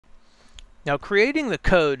Now, creating the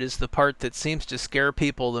code is the part that seems to scare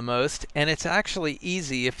people the most, and it's actually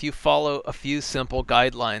easy if you follow a few simple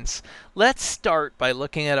guidelines. Let's start by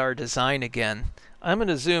looking at our design again. I'm going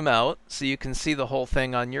to zoom out so you can see the whole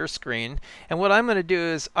thing on your screen. And what I'm going to do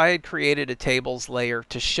is I had created a tables layer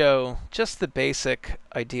to show just the basic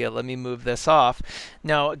idea. Let me move this off.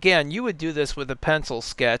 Now, again, you would do this with a pencil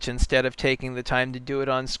sketch instead of taking the time to do it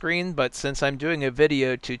on screen, but since I'm doing a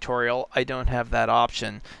video tutorial, I don't have that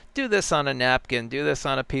option. Do this on a napkin, do this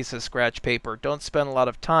on a piece of scratch paper. Don't spend a lot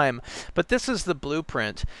of time, but this is the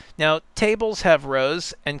blueprint. Now, tables have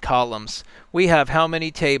rows and columns. We have how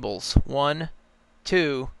many tables? 1,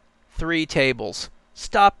 2, 3 tables.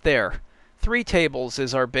 Stop there. 3 tables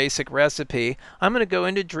is our basic recipe. I'm going to go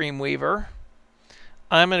into Dreamweaver.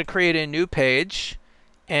 I'm going to create a new page.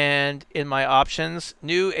 And in my options,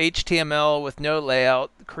 new HTML with no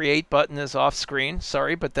layout, create button is off screen.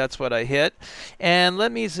 Sorry, but that's what I hit. And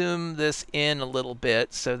let me zoom this in a little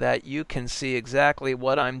bit so that you can see exactly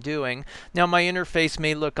what I'm doing. Now my interface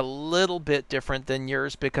may look a little bit different than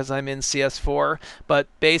yours because I'm in CS4, but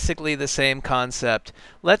basically the same concept.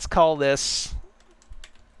 Let's call this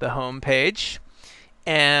the home page.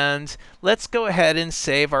 And let's go ahead and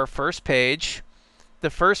save our first page. The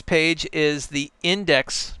first page is the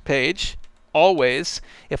index page, always.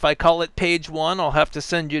 If I call it page 1, I'll have to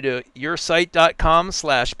send you to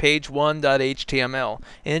yoursite.com/page1.html.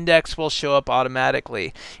 Index will show up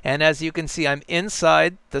automatically. And as you can see, I'm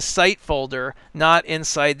inside the site folder, not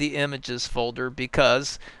inside the images folder,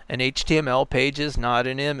 because an HTML page is not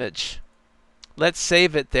an image. Let's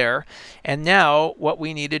save it there. And now what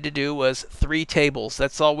we needed to do was 3 tables.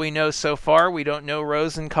 That's all we know so far. We don't know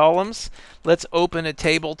rows and columns. Let's open a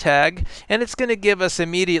table tag, and it's going to give us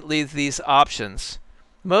immediately these options.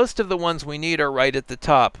 Most of the ones we need are right at the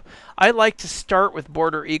top. I like to start with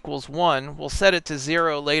border equals 1. We'll set it to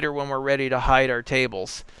 0 later when we're ready to hide our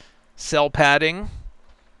tables. Cell padding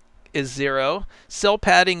is 0. Cell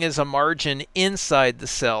padding is a margin inside the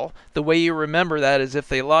cell. The way you remember that is if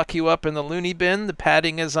they lock you up in the loony bin, the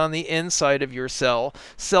padding is on the inside of your cell.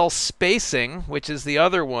 Cell spacing, which is the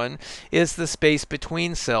other one, is the space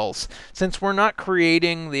between cells. Since we're not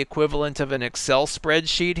creating the equivalent of an Excel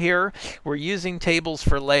spreadsheet here, we're using tables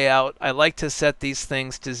for layout. I like to set these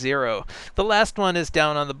things to 0. The last one is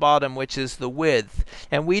down on the bottom, which is the width.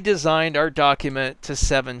 And we designed our document to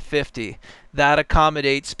 750. That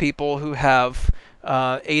accommodates people who have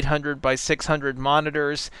 800 by 600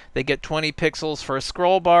 monitors. They get 20 pixels for a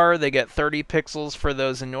scroll bar. They get 30 pixels for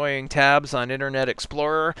those annoying tabs on Internet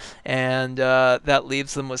Explorer. And that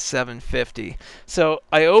leaves them with 750. So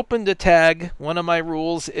I opened a tag. One of my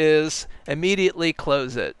rules is immediately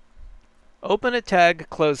close it. Open a tag,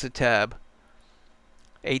 close a tab.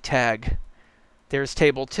 A tag. There's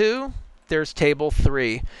table 2. There's table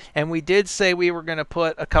 3. And we did say we were going to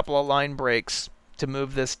put a couple of line breaks to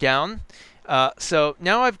move this down. So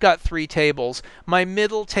now I've got 3 tables. My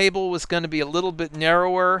middle table was going to be a little bit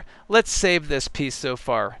narrower. Let's save this piece so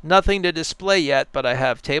far. Nothing to display yet, but I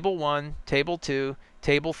have table 1, table 2,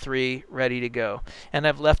 table 3 ready to go. And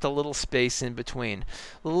I've left a little space in between.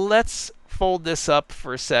 Let's fold this up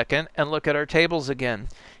for a second and look at our tables again.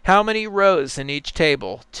 How many rows in each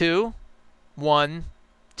table? 2, 1,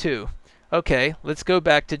 2. Okay, let's go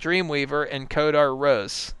back to Dreamweaver and code our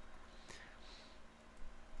rows.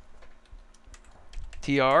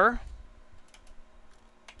 tr/tr.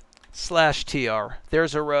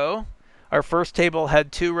 There's a row. Our first table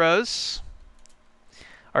had 2 rows.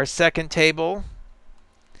 Our second table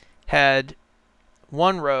had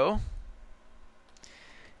 1 row.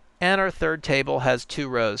 And our third table has 2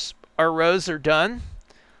 rows. Our rows are done.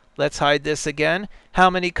 Let's hide this again. How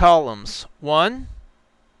many columns? 1.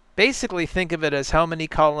 Basically, think of it as how many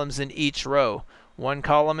columns in each row. 1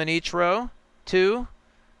 column in each row. 2,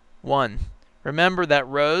 1. Remember that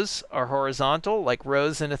rows are horizontal, like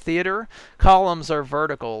rows in a theater. Columns are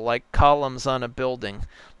vertical, like columns on a building.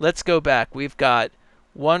 Let's go back. We've got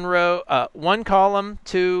 1 row, 1 column,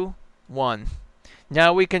 2, 1.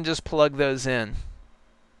 Now we can just plug those in.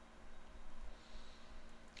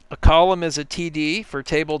 A column is a TD for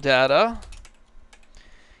table data.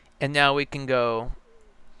 And now we can go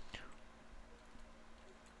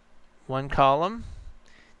 1 column.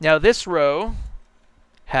 Now this row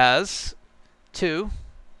has 2.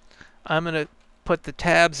 I'm going to put the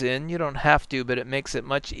tabs in. You don't have to, but it makes it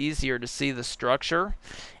much easier to see the structure.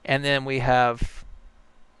 And then we have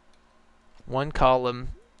 1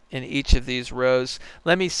 column in each of these rows.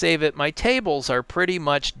 Let me save it. My tables are pretty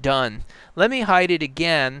much done. Let me hide it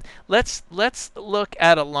again. Let's look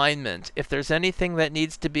at alignment. If there's anything that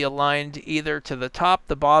needs to be aligned either to the top,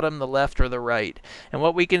 the bottom, the left, or the right. And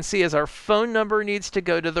what we can see is our phone number needs to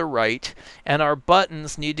go to the right, and our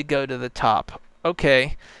buttons need to go to the top.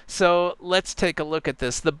 Okay, so let's take a look at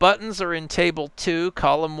this. The buttons are in table 2,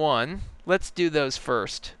 column 1. Let's do those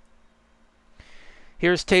first.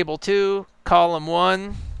 Here's table 2, column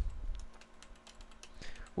 1,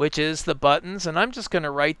 which is the buttons, and I'm just going to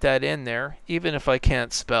write that in there, even if I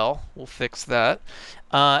can't spell. We'll fix that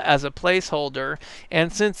as a placeholder.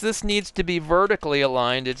 And since this needs to be vertically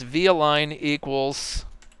aligned, it's v-align equals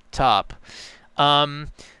top.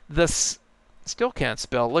 This still can't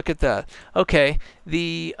spell. Look at that. Okay,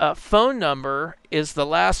 the phone number is the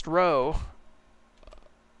last row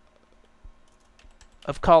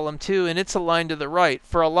of column 2, and it's aligned to the right.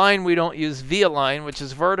 For align, we don't use v-align, which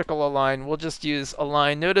is vertical align. We'll just use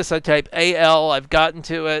align. Notice I type AL, I've gotten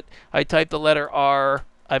to it. I type the letter R,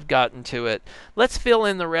 I've gotten to it. Let's fill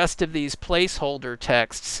in the rest of these placeholder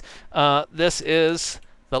texts. This is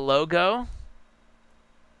the logo,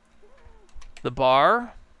 the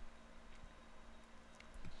bar,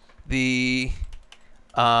 the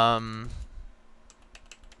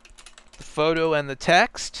photo and the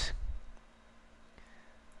text,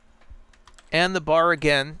 and the bar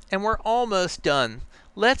again, and we're almost done.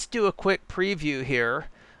 Let's do a quick preview here.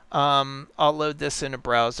 I'll load this in a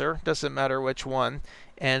browser, doesn't matter which one,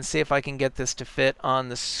 and see if I can get this to fit on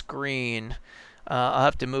the screen. I'll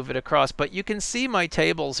have to move it across, but you can see my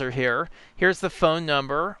tables are here. Here's the phone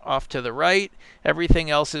number off to the right. Everything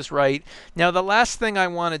else is right. Now the last thing I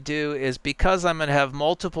want to do is, because I'm going to have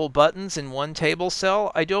multiple buttons in one table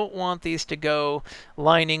cell, I don't want these to go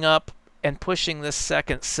lining up and pushing this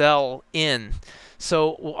second cell in.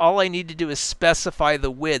 So all I need to do is specify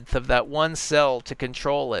the width of that one cell to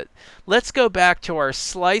control it. Let's go back to our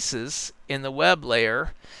slices in the web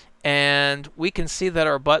layer, and we can see that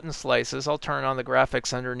our button slices, I'll turn on the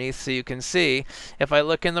graphics underneath so you can see, if I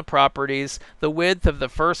look in the properties, the width of the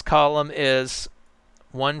first column is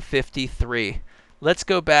 153. Let's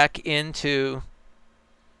go back into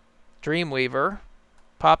Dreamweaver,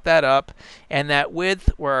 pop that up, and that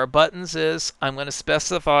width where our buttons is, I'm going to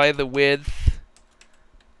specify the width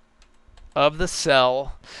of the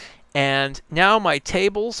cell. And now my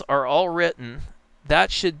tables are all written.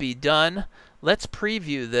 That should be done. Let's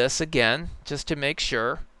preview this again just to make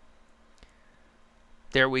sure.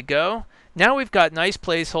 There we go. Now we've got nice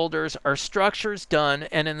placeholders, our structure's done,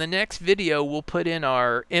 and in the next video we'll put in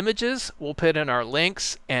our images, we'll put in our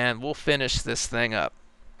links, and we'll finish this thing up.